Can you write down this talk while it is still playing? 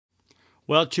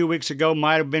Well, 2 weeks ago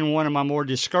might have been one of my more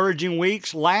discouraging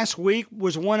weeks. Last week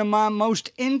was one of my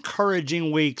most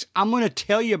encouraging weeks. I'm going to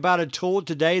tell you about a tool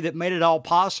today that made it all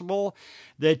possible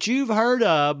that you've heard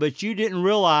of, but you didn't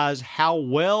realize how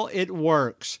well it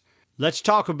works. Let's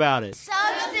talk about it.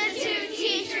 Substitute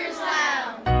Teachers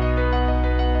Lounge.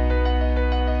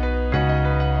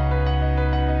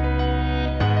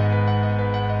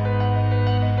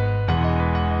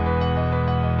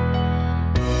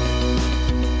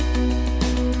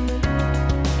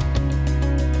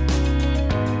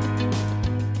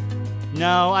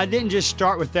 No, I didn't just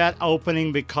start with that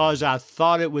opening because I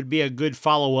thought it would be a good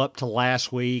follow-up to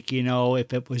last week. You know,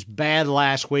 if it was bad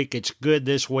last week, it's good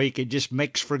this week. It just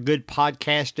makes for good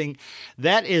podcasting.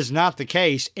 That is not the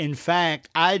case. In fact,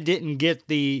 I didn't get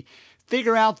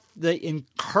figure out the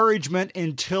encouragement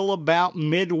until about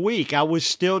midweek. I was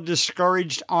still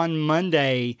discouraged on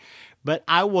Monday, but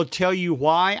I will tell you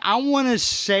why. I want to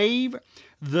save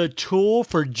the tool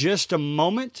for just a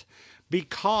moment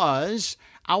because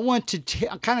I want to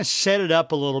kind of set it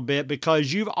up a little bit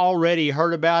because you've already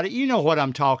heard about it. You know what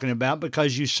I'm talking about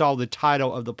because you saw the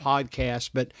title of the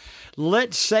podcast, but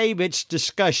let's save its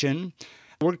discussion.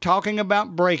 We're talking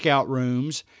about breakout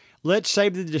rooms. Let's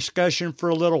save the discussion for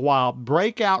a little while.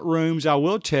 Breakout rooms, I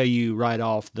will tell you right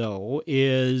off though,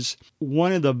 is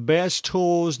one of the best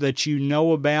tools that you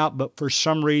know about, but for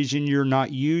some reason you're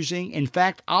not using. In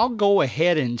fact, I'll go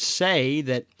ahead and say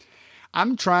that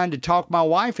I'm trying to talk my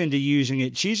wife into using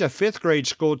it. She's a 5th grade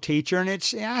school teacher, and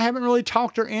I haven't really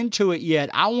talked her into it yet.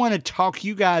 I want to talk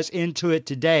you guys into it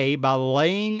today by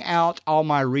laying out all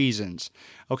my reasons.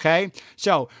 Okay?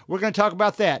 So we're going to talk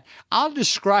about that. I'll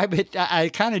describe it. I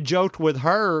kind of joked with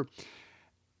her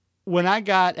when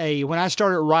I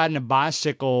started riding a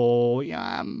bicycle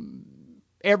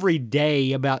every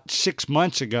day about 6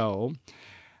 months ago.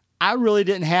 I really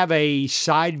didn't have a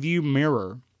side view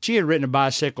mirror. She had ridden a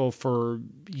bicycle for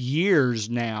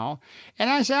years now, and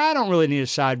I said, I don't really need a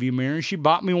side view mirror. She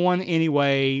bought me one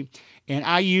anyway, and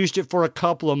I used it for a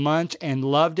couple of months and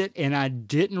loved it, and I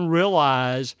didn't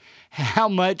realize how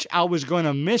much I was going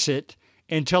to miss it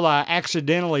until I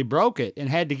accidentally broke it and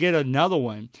had to get another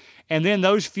one. And then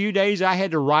those few days I had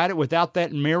to ride it without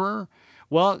that mirror,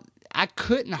 well, I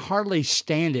couldn't hardly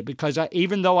stand it because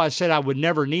even though I said I would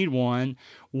never need one,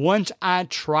 once I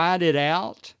tried it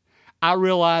out, I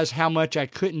realized how much I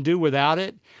couldn't do without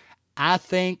it. I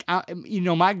think,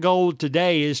 my goal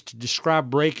today is to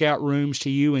describe breakout rooms to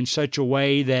you in such a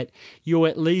way that you'll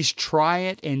at least try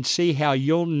it and see how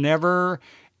you'll never,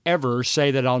 ever say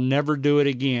that I'll never do it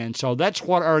again. So that's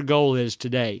what our goal is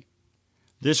today.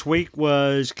 This week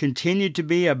continued to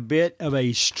be a bit of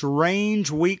a strange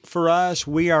week for us.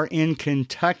 We are in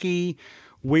Kentucky.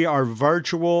 We are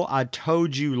virtual. I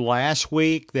told you last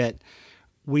week that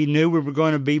we knew we were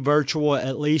going to be virtual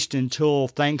at least until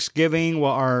Thanksgiving.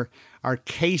 Well, our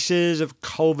cases of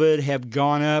COVID have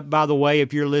gone up. By the way,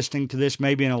 if you're listening to this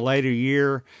maybe in a later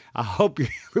year, I hope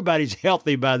everybody's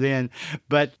healthy by then.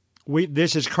 But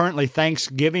this is currently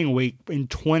Thanksgiving week in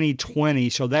 2020,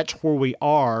 so that's where we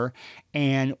are.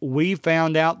 And we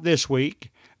found out this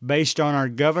week, based on our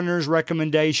governor's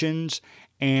recommendations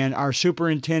and our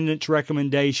superintendent's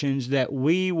recommendations, that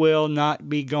we will not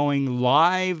be going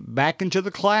live back into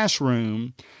the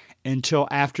classroom until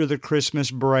after the Christmas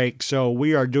break. So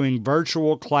we are doing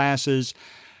virtual classes.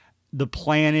 The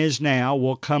plan is now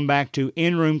we'll come back to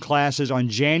in-room classes on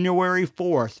January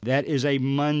 4th. That is a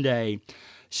Monday.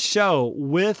 So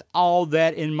with all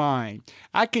that in mind,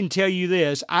 I can tell you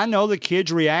this. I know the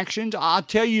kids' reactions. I'll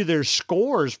tell you their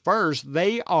scores first.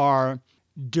 They are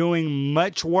doing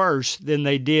much worse than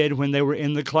they did when they were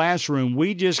in the classroom.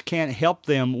 We just can't help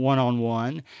them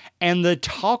one-on-one. And the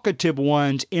talkative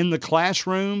ones in the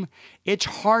classroom, it's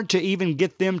hard to even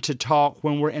get them to talk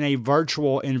when we're in a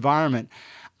virtual environment.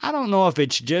 I don't know if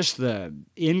it's just the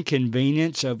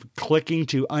inconvenience of clicking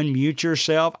to unmute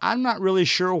yourself. I'm not really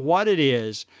sure what it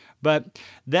is, but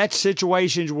that's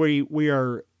situations we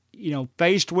are,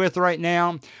 faced with right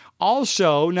now.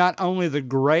 Also, not only the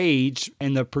grades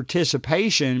and the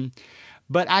participation,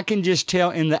 but I can just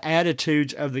tell in the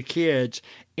attitudes of the kids.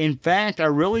 In fact, I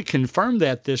really confirmed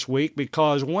that this week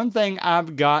because one thing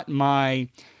I've got my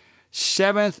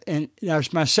seventh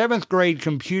grade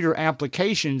computer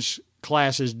applications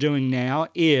classes doing now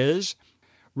is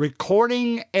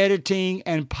recording, editing,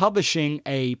 and publishing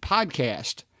a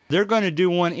podcast. They're going to do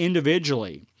one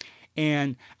individually.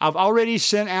 And I've already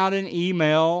sent out an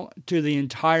email to the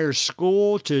entire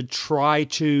school to try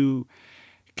to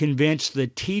convince the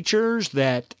teachers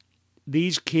that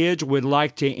these kids would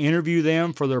like to interview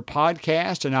them for their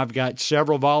podcast, and I've got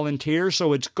several volunteers,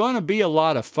 so it's going to be a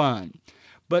lot of fun.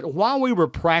 But while we were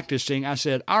practicing, I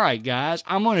said, all right, guys,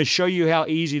 I'm going to show you how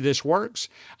easy this works.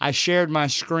 I shared my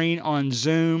screen on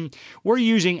Zoom. We're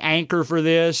using Anchor for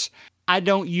this. I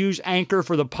don't use Anchor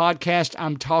for the podcast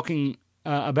I'm talking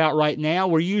about right now.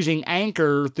 We're using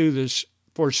Anchor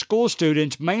for school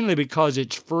students mainly because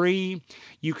it's free.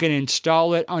 You can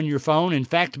install it on your phone. In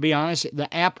fact, to be honest,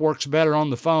 the app works better on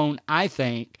the phone, I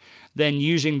think, than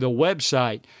using the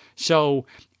website. So,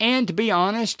 and to be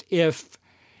honest, if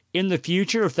in the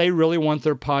future, if they really want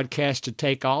their podcast to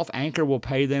take off, Anchor will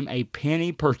pay them a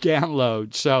penny per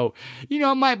download. So,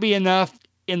 it might be enough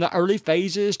in the early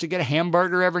phases to get a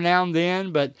hamburger every now and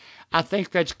then, but I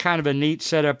think that's kind of a neat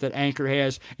setup that Anchor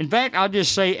has. In fact, I'll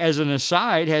just say as an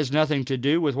aside, has nothing to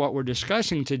do with what we're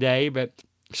discussing today, but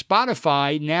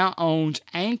Spotify now owns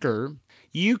Anchor.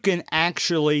 You can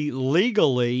actually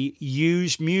legally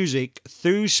use music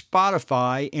through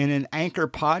Spotify in an Anchor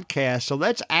podcast. So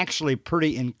that's actually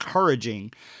pretty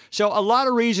encouraging. So a lot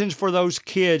of reasons for those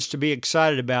kids to be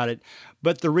excited about it.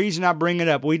 But the reason I bring it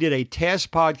up, we did a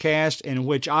test podcast in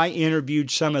which I interviewed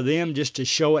some of them just to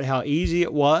show it how easy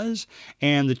it was.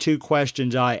 And the two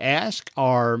questions I ask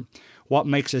are, what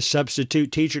makes a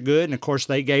substitute teacher good? And of course,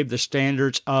 they gave the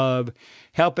standards of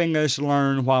helping us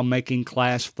learn while making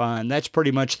class fun. That's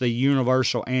pretty much the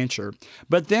universal answer.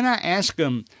 But then I asked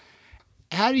them,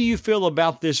 how do you feel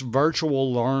about this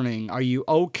virtual learning? Are you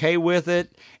okay with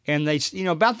it? And they,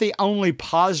 about the only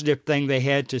positive thing they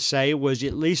had to say was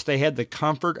at least they had the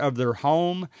comfort of their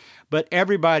home. But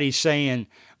everybody's saying,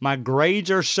 my grades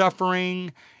are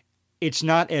suffering. It's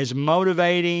not as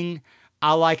motivating.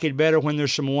 I like it better when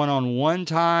there's some one-on-one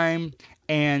time.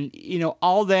 And,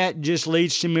 all that just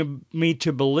leads to me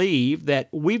to believe that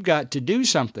we've got to do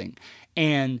something.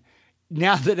 And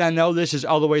now that I know this is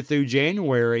all the way through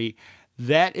January,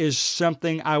 that is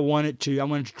something I wanted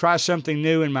to try something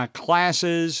new in my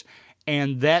classes.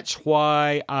 And that's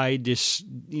why I just,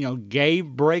 gave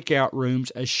breakout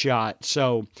rooms a shot.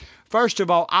 So first of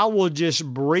all, I will just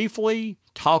briefly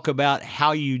talk about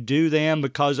how you do them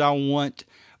because I want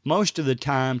most of the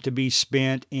time to be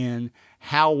spent in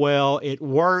how well it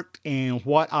worked and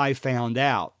what I found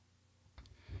out.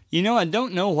 I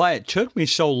don't know why it took me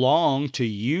so long to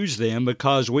use them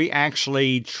because we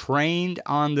actually trained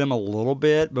on them a little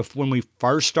bit when we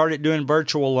first started doing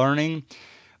virtual learning.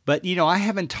 But, I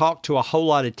haven't talked to a whole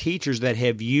lot of teachers that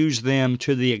have used them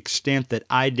to the extent that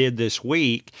I did this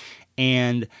week.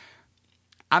 And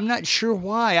I'm not sure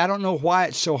why. I don't know why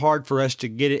it's so hard for us to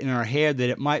get it in our head that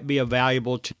it might be a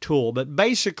valuable tool. But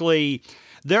basically,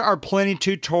 there are plenty of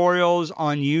tutorials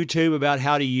on YouTube about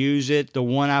how to use it. The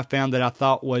one I found that I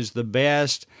thought was the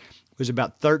best was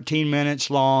about 13 minutes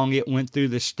long. It went through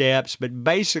the steps, but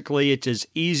basically it's as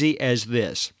easy as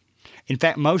this. In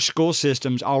fact, most school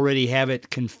systems already have it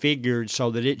configured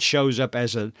so that it shows up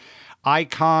as an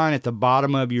icon at the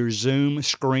bottom of your Zoom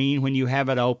screen when you have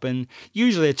it open.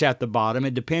 Usually it's at the bottom.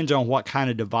 It depends on what kind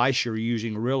of device you're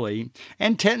using, really.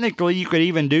 And technically, you could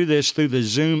even do this through the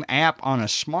Zoom app on a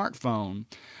smartphone.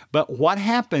 But what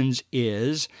happens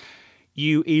is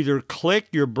you either click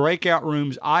your Breakout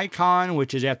Rooms icon,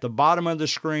 which is at the bottom of the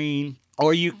screen,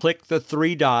 or you click the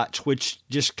three dots, which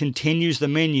just continues the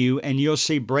menu, and you'll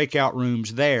see Breakout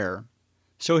Rooms there.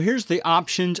 So here's the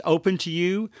options open to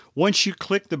you. Once you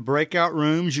click the breakout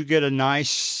rooms, you get a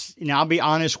nice, I'll be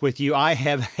honest with you, I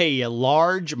have a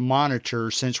large monitor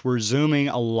since we're Zooming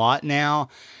a lot now.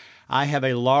 I have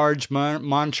a large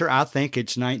monitor. I think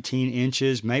it's 19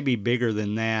 inches, maybe bigger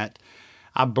than that.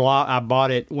 I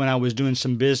bought it when I was doing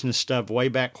some business stuff way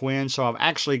back when, so I've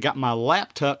actually got my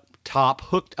laptop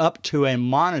hooked up to a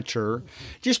monitor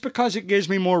just because it gives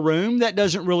me more room. That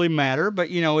doesn't really matter, but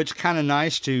it's kind of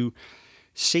nice to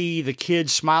see the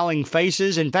kids' smiling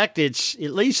faces. In fact, it's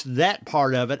at least that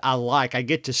part of it I like. I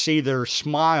get to see their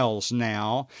smiles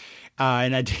now.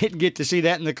 And I didn't get to see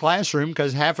that in the classroom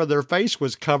because half of their face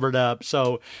was covered up.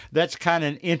 So that's kind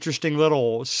of an interesting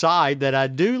little side that I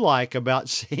do like about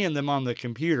seeing them on the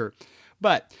computer.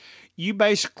 But you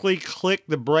basically click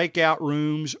the breakout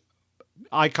rooms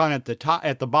icon at the top,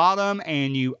 at the bottom,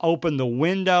 and you open the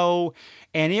window,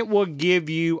 and it will give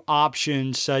you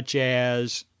options such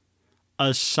as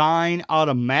assign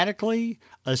automatically,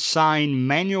 assign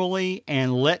manually,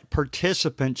 and let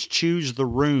participants choose the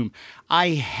room. I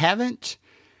haven't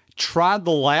tried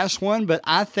the last one, but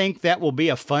I think that will be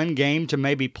a fun game to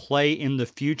maybe play in the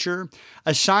future.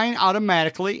 Assign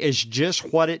automatically is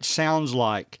just what it sounds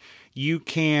like. You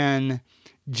can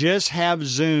just have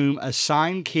Zoom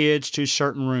assign kids to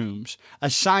certain rooms.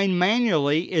 Assign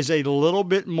manually is a little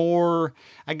bit more,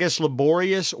 I guess,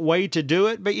 laborious way to do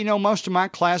it. But, most of my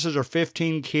classes are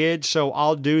 15 kids, so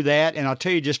I'll do that. And I'll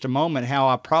tell you just a moment how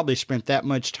I probably spent that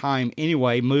much time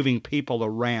anyway moving people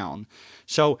around.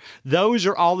 So those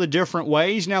are all the different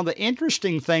ways. Now, the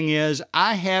interesting thing is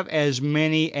I have as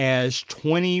many as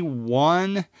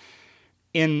 21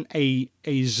 in a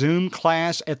Zoom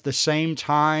class at the same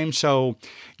time. So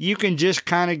you can just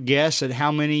kind of guess at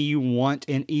how many you want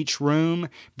in each room,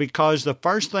 because the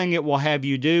first thing it will have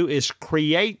you do is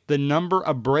create the number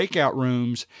of breakout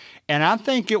rooms. And I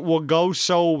think it will go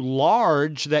so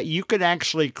large that you could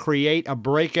actually create a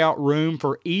breakout room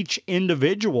for each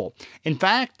individual. In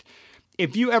fact,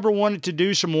 if you ever wanted to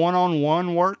do some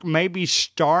one-on-one work, maybe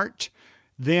start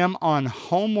them on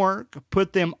homework,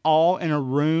 put them all in a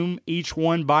room, each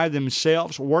one by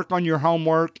themselves, work on your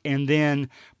homework, and then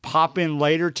pop in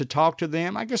later to talk to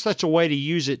them. I guess that's a way to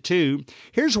use it too.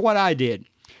 Here's what I did.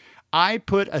 I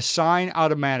put assign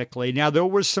automatically. Now, there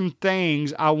were some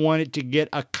things I wanted to get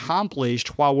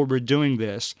accomplished while we were doing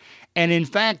this. And in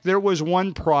fact, there was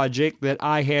one project that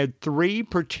I had 3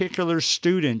 particular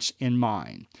students in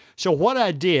mind. So what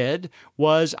I did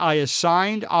was I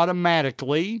assigned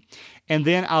automatically, and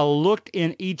then I looked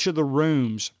in each of the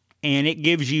rooms, and it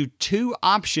gives you 2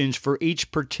 options for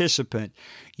each participant.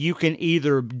 You can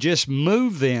either just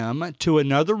move them to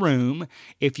another room.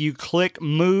 If you click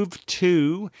Move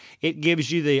To, it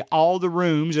gives you all the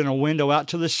rooms in a window out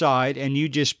to the side, and you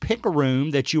just pick a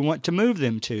room that you want to move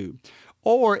them to.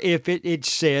 Or if it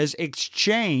says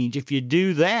Exchange, if you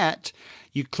do that,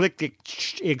 you click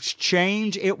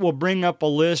Exchange, it will bring up a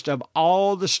list of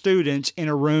all the students in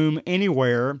a room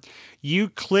anywhere. You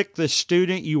click the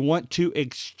student you want to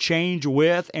exchange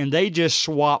with, and they just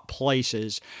swap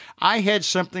places. I had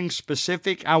something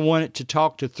specific I wanted to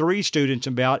talk to 3 students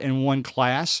about in one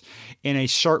class in a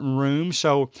certain room,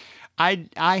 so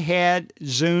I had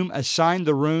Zoom assign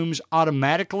the rooms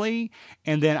automatically,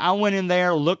 and then I went in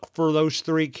there, looked for those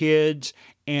 3 kids,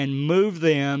 and moved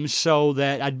them so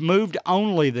that I'd moved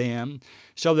only them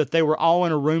so that they were all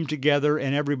in a room together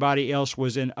and everybody else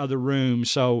was in other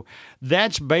rooms. So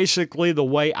that's basically the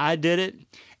way I did it,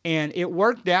 and it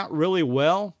worked out really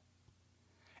well.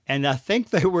 And I think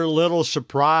they were a little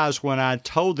surprised when I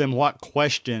told them what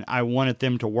question I wanted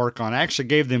them to work on. I actually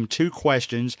gave them 2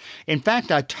 questions. In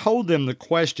fact, I told them the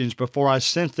questions before I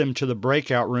sent them to the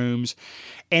breakout rooms.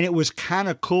 And it was kind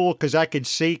of cool because I could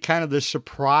see kind of the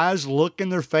surprised look in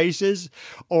their faces.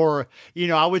 Or,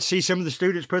 I would see some of the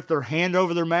students put their hand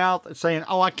over their mouth saying,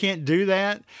 "Oh, I can't do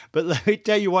that." But let me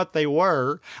tell you what they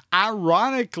were.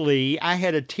 Ironically, I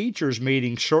had a teachers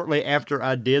meeting shortly after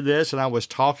I did this, and I was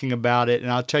talking about it, and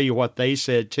I'll tell you what they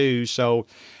said too. So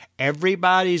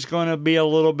everybody's going to be a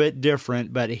little bit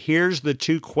different, but here's the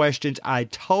 2 questions I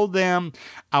told them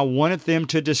I wanted them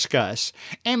to discuss.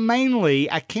 And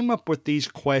mainly, I came up with these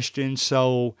questions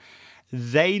so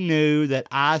they knew that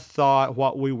I thought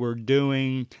what we were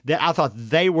doing, that I thought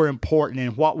they were important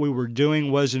and what we were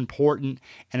doing was important,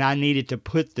 and I needed to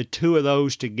put the 2 of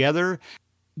those together.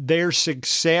 Their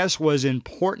success was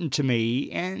important to me,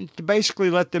 and to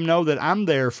basically let them know that I'm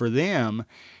there for them.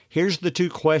 Here's the 2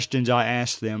 questions I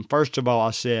asked them. First of all,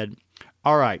 I said,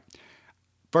 all right,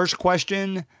 first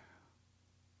question,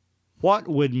 what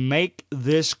would make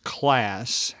this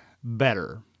class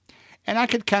better? And I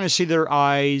could kind of see their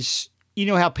eyes. You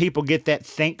know how people get that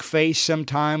think face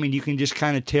sometime, and you can just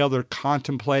kind of tell they're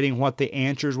contemplating what the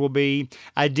answers will be.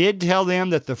 I did tell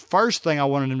them that the first thing I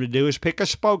wanted them to do is pick a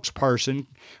spokesperson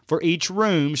for each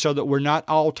room so that we're not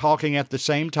all talking at the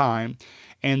same time.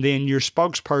 And then your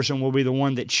spokesperson will be the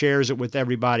one that shares it with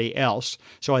everybody else.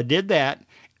 So I did that.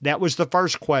 That was the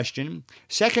first question.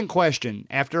 Second question,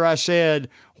 after I said,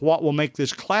 what will make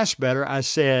this class better, I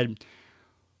said,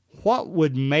 what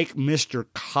would make Mr.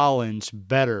 Collins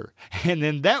better? And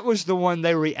then that was the one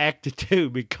they reacted to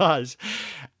because,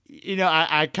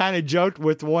 I kind of joked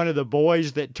with one of the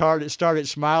boys that started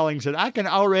smiling, said, I can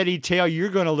already tell you're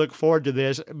going to look forward to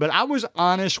this. But I was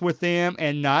honest with them,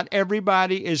 and not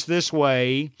everybody is this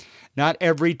way. Not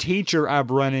every teacher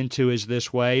I've run into is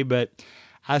this way, but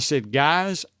I said,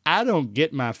 guys, I don't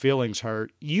get my feelings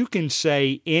hurt. You can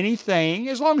say anything,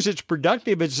 as long as it's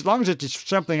productive, as long as it's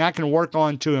something I can work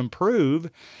on to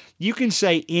improve. You can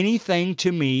say anything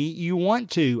to me you want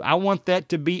to. I want that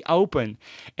to be open.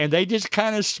 And they just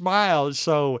kind of smiled.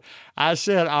 So I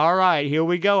said, all right, here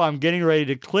we go. I'm getting ready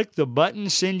to click the button,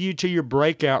 send you to your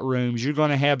breakout rooms. You're going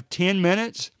to have 10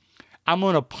 minutes. I'm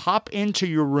going to pop into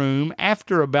your room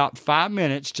after about 5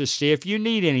 minutes to see if you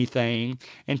need anything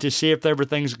and to see if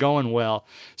everything's going well.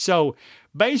 So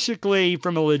basically,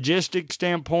 from a logistics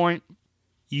standpoint,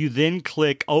 you then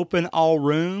click Open All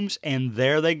Rooms, and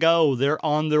there they go. They're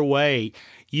on their way.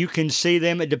 You can see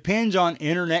them. It depends on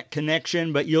internet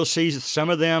connection, but you'll see some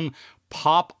of them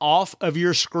pop off of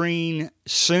your screen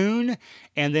soon,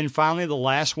 and then finally the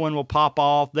last one will pop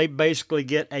off. They basically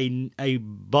get a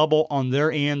bubble on their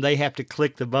end. They have to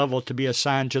click the bubble to be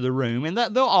assigned to the room, and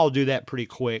they'll all do that pretty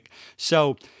quick.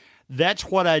 So that's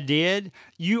what I did.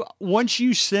 Once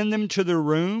you send them to the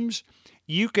rooms,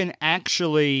 you can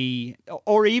actually,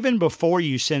 or even before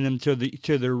you send them to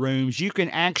the rooms, you can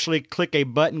actually click a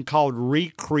button called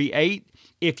Recreate.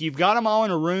 If you've got them all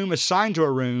in a room, assigned to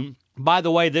a room, by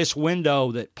the way, this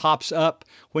window that pops up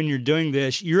when you're doing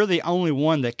this, you're the only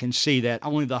one that can see that,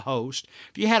 only the host.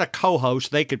 If you had a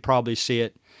co-host, they could probably see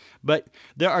it. But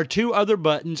there are two other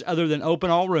buttons other than Open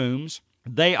All Rooms.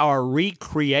 They are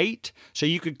Recreate, so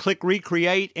you could click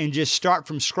Recreate and just start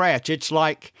from scratch. It's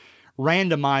like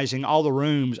randomizing all the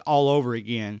rooms all over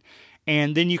again.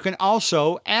 And then you can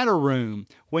also add a room.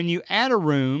 When you add a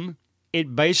room,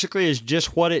 it basically is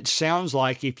just what it sounds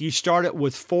like. If you start it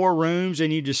with 4 rooms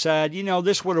and you decide,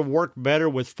 this would have worked better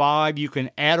with 5, you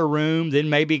can add a room, then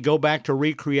maybe go back to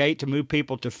Recreate to move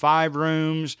people to 5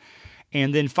 rooms.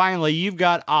 And then finally, you've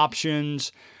got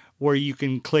options where you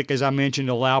can click, as I mentioned,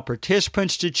 allow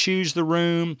participants to choose the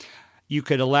room. You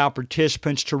could allow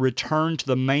participants to return to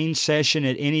the main session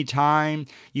at any time.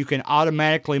 You can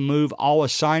automatically move all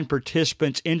assigned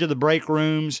participants into the break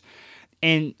rooms.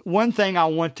 And one thing I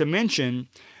want to mention,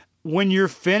 when you're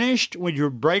finished with your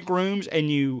break rooms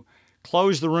and you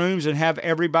close the rooms and have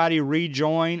everybody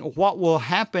rejoin, what will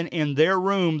happen in their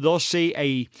room, they'll see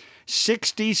a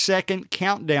 60-second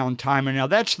countdown timer. Now,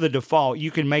 that's the default. You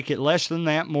can make it less than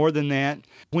that, more than that.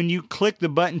 When you click the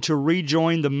button to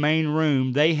rejoin the main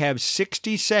room, they have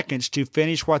 60 seconds to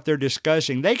finish what they're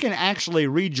discussing. They can actually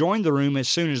rejoin the room as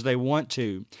soon as they want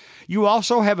to. You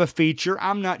also have a feature.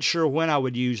 I'm not sure when I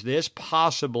would use this,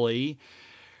 possibly.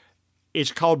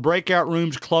 It's called Breakout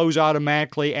Rooms Close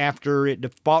Automatically after it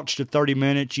defaults to 30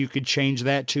 minutes. You could change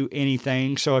that to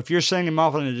anything. So if you're sending them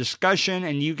off in a discussion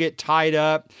and you get tied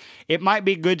up, it might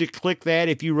be good to click that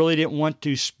if you really didn't want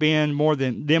to spend more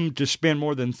than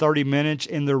 30 minutes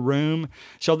in their room.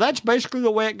 So that's basically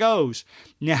the way it goes.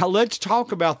 Now let's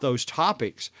talk about those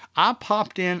topics. I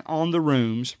popped in on the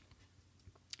rooms,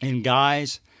 and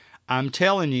guys, I'm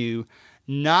telling you,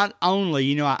 not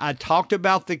only, I talked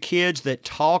about the kids that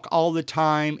talk all the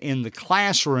time in the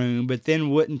classroom, but then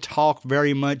wouldn't talk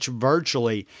very much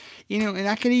virtually. And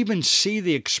I can even see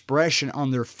the expression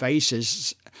on their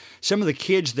faces. Some of the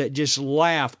kids that just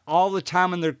laugh all the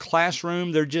time in their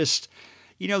classroom, they're just,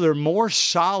 they're more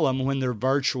solemn when they're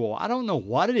virtual. I don't know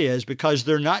what it is, because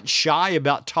they're not shy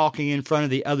about talking in front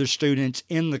of the other students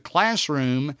in the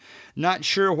classroom. Not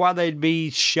sure why they'd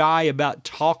be shy about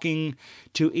talking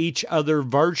to each other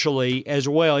virtually as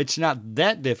well. It's not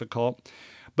that difficult.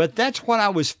 But that's what I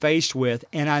was faced with,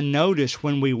 and I noticed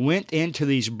when we went into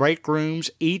these break rooms,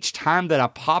 each time that I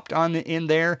popped in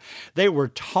there, they were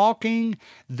talking,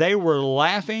 they were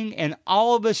laughing, and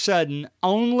all of a sudden,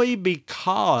 only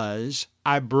because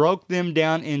I broke them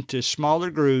down into smaller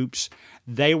groups,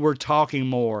 they were talking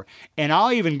more. And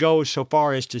I'll even go so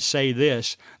far as to say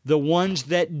this: the ones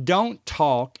that don't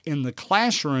talk in the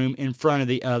classroom in front of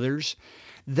the others,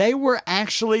 they were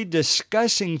actually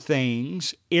discussing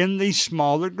things in these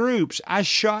smaller groups. I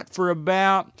shot for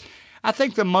I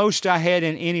think the most I had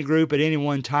in any group at any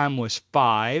one time was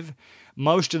 5.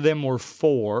 Most of them were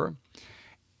 4.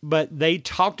 But they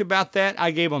talked about that. I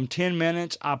gave them 10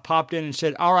 minutes. I popped in and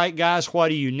said, all right, guys, what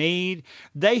do you need?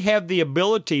 They have the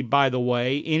ability, by the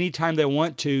way, anytime they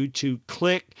want to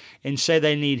click and say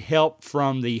they need help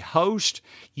from the host.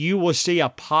 You will see a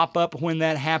pop-up when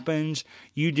that happens.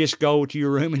 You just go to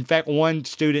your room. In fact, one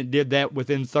student did that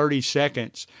within 30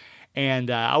 seconds.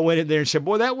 And I went in there and said,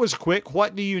 boy, that was quick.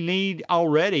 What do you need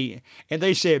already? And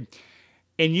they said,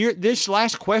 and this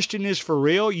last question is for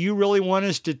real? You really want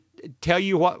us to tell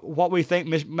you what we think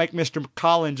make Mr.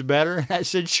 Collins better? I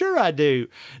said, sure I do.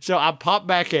 So I popped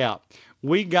back out.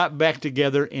 We got back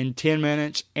together in 10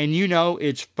 minutes. And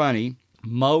it's funny.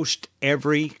 Most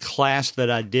every class that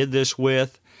I did this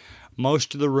with,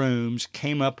 most of the rooms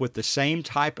came up with the same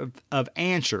type of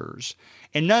answers.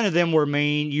 And none of them were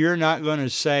mean. You're not going to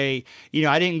say,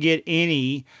 I didn't get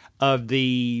any of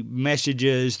the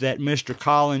messages that Mr.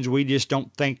 Collins, we just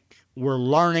don't think we're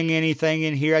learning anything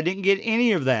in here. I didn't get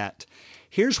any of that.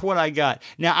 Here's what I got.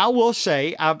 Now, I will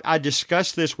say, I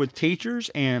discussed this with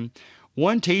teachers, and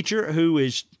one teacher who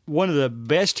is one of the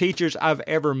best teachers I've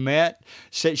ever met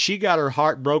said she got her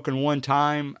heart broken one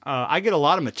time. I get a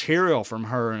lot of material from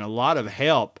her and a lot of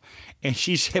help. And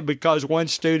she said because one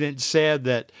student said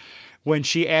that when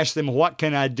she asked them, what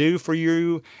can I do for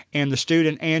you? And the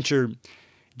student answered,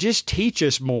 just teach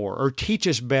us more or teach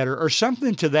us better or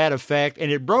something to that effect.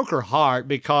 And it broke her heart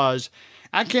because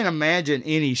I can't imagine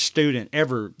any student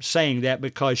ever saying that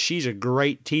because she's a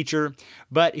great teacher.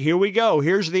 But here we go.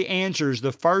 Here's the answers.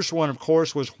 The first one, of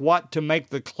course, was what to make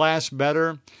the class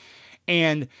better.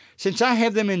 And since I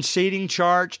have them in seating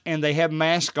charts and they have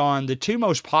masks on, the two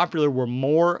most popular were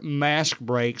more mask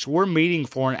breaks. We're meeting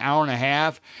for an hour and a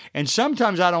half, and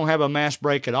sometimes I don't have a mask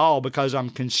break at all because I'm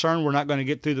concerned we're not going to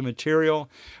get through the material.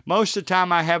 Most of the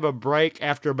time I have a break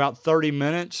after about 30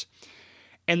 minutes,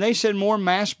 and they said more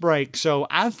mask breaks. So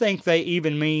I think they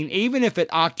even mean, even if it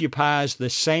occupies the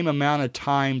same amount of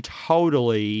time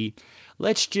totally,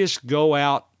 let's just go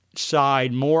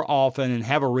outside more often and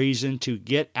have a reason to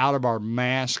get out of our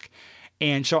mask.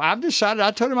 And so I've decided,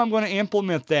 I told them I'm going to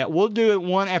implement that. We'll do it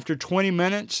one after 20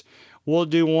 minutes. We'll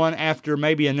do one after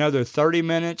maybe another 30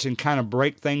 minutes and kind of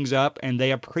break things up, and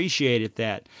they appreciated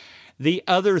that. The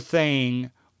other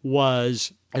thing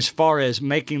was, as far as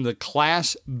making the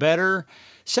class better,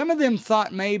 some of them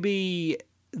thought maybe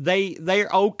they're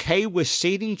okay with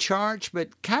seating charts,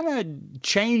 but kind of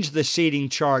change the seating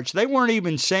charts. They weren't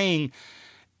even saying,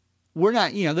 we're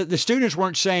not, the students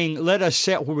weren't saying, let us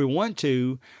sit where we want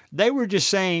to. They were just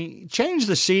saying, change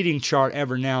the seating chart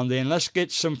every now and then. Let's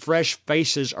get some fresh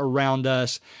faces around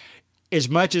us. As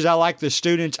much as I like the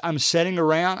students I'm sitting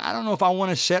around, I don't know if I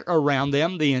want to sit around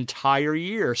them the entire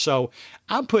year. So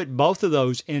I put both of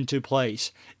those into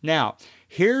place. Now,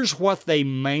 here's what they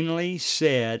mainly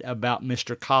said about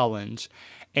Mr. Collins.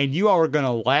 And you all are going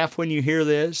to laugh when you hear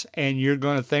this, and you're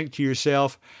going to think to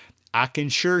yourself, I can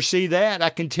sure see that. I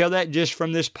can tell that just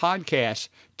from this podcast.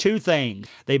 Two things.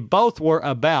 They both were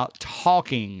about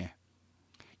talking.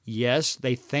 Yes,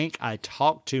 they think I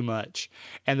talk too much.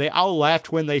 And they all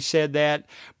laughed when they said that.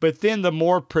 But then the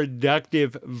more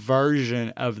productive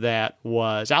version of that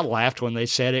was, I laughed when they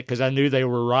said it because I knew they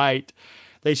were right.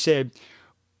 They said,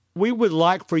 we would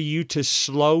like for you to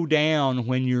slow down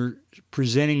when you're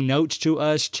presenting notes to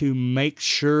us to make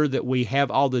sure that we have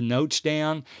all the notes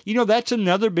down. That's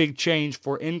another big change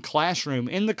for in classroom.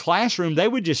 In the classroom, they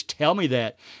would just tell me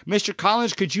that. Mr.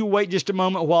 Collins, could you wait just a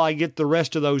moment while I get the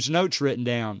rest of those notes written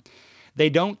down? They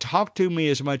don't talk to me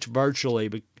as much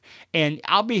virtually. And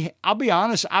I'll be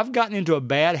honest, I've gotten into a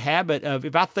bad habit of,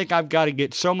 if I think I've got to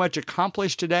get so much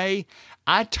accomplished today,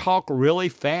 I talk really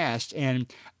fast,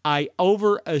 and I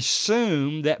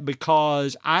over-assume that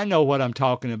because I know what I'm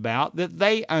talking about, that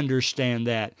they understand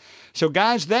that. So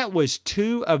guys, that was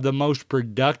two of the most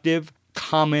productive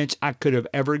comments I could have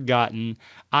ever gotten.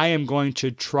 I am going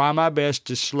to try my best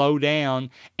to slow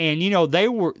down. And they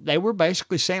were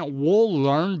basically saying, we'll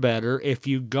learn better if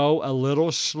you go a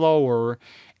little slower.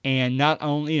 And not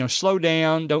only, slow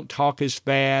down, don't talk as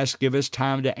fast, give us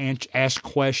time to ask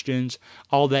questions,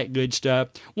 all that good stuff.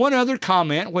 One other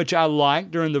comment, which I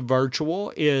liked during the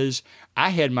virtual, is I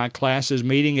had my classes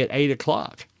meeting at 8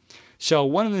 o'clock. So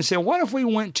one of them said, what if we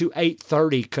went to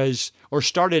 8:30 or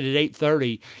started at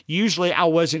 8:30? Usually I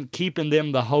wasn't keeping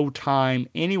them the whole time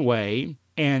anyway,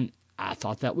 and I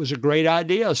thought that was a great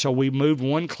idea. So we moved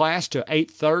one class to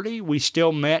 8:30. We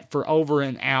still met for over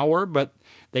an hour, but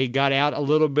they got out a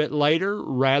little bit later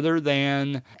rather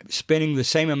than spending the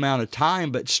same amount of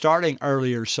time, but starting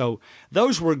earlier. So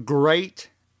those were great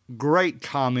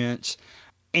comments.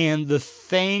 And the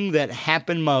thing that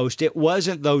happened most, it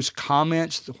wasn't those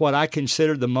comments, what I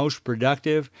considered the most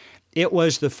productive. It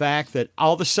was the fact that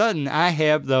all of a sudden I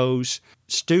have those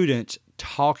students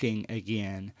talking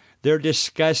again. They're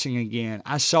discussing again.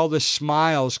 I saw the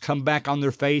smiles come back on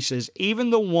their faces, even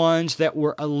the ones that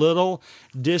were a little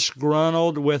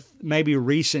disgruntled with maybe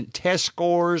recent test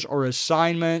scores or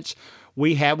assignments.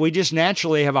 We just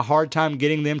naturally have a hard time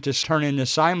getting them to turn in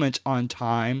assignments on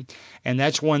time, and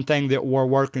that's one thing that we're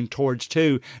working towards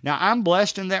too. Now, I'm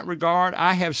blessed in that regard.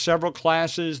 I have several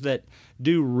classes that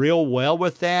do real well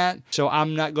with that, so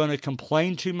I'm not going to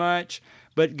complain too much.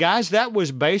 But guys, that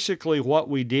was basically what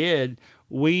we did.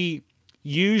 We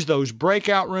used those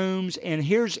breakout rooms, and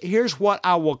here's what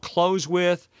I will close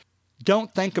with.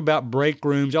 Don't think about break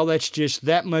rooms. Oh, that's just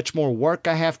that much more work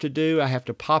I have to do. I have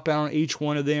to pop out on each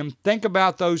one of them. Think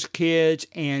about those kids,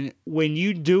 and when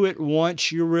you do it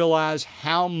once, you realize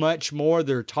how much more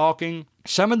they're talking.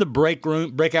 Some of the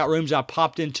breakout rooms I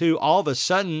popped into, all of a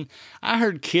sudden, I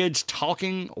heard kids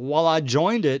talking while I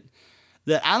joined it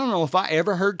that I don't know if I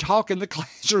ever heard talk in the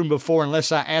classroom before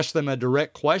unless I asked them a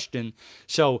direct question.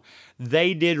 So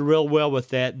they did real well with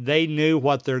that. They knew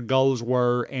what their goals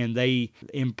were, and they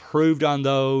improved on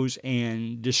those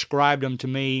and described them to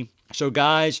me. So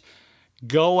guys,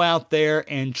 Go out there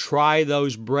and try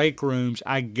those break rooms.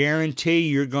 I guarantee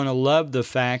you're going to love the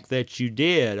fact that you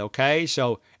did, okay?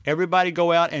 So everybody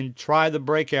go out and try the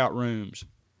breakout rooms.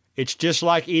 It's just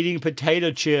like eating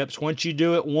potato chips. Once you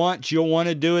do it once, you'll want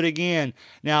to do it again.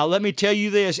 Now, let me tell you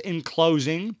this in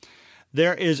closing.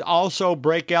 There is also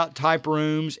breakout type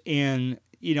rooms in,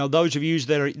 those of you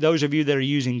that are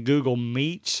using Google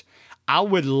Meets. I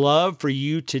would love for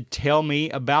you to tell me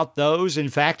about those. In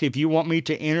fact, if you want me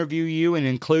to interview you and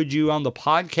include you on the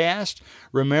podcast,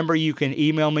 remember you can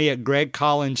email me at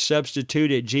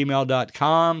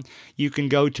gregcollinssubstitute@gmail.com. You can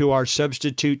go to our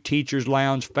Substitute Teachers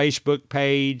Lounge Facebook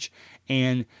page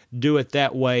and do it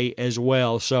that way as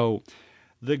well. So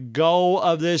the goal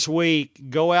of this week,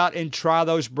 go out and try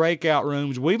those breakout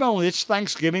rooms. It's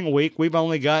Thanksgiving week. We've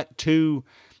only got 2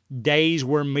 days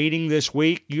we're meeting this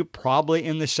week. You're probably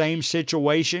in the same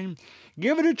situation.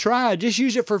 Give it a try. Just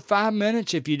use it for 5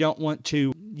 minutes if you don't want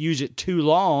to use it too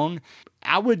long.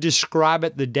 I would describe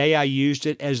it the day I used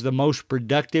it as the most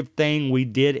productive thing we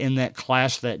did in that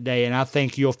class that day, and I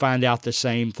think you'll find out the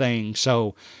same thing.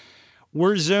 So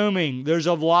we're Zooming. There's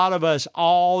a lot of us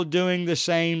all doing the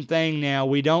same thing now.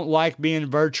 We don't like being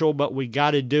virtual, but we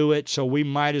got to do it, so we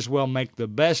might as well make the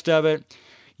best of it.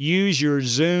 Use your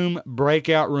Zoom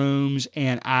breakout rooms,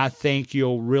 and I think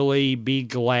you'll really be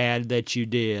glad that you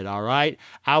did, all right?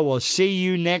 I will see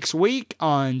you next week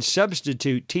on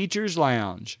Substitute Teachers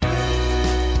Lounge.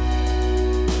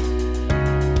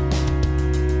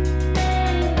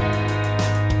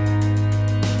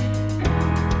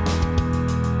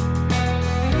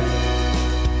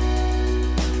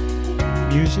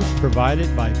 Music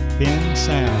provided by Ben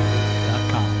Sound.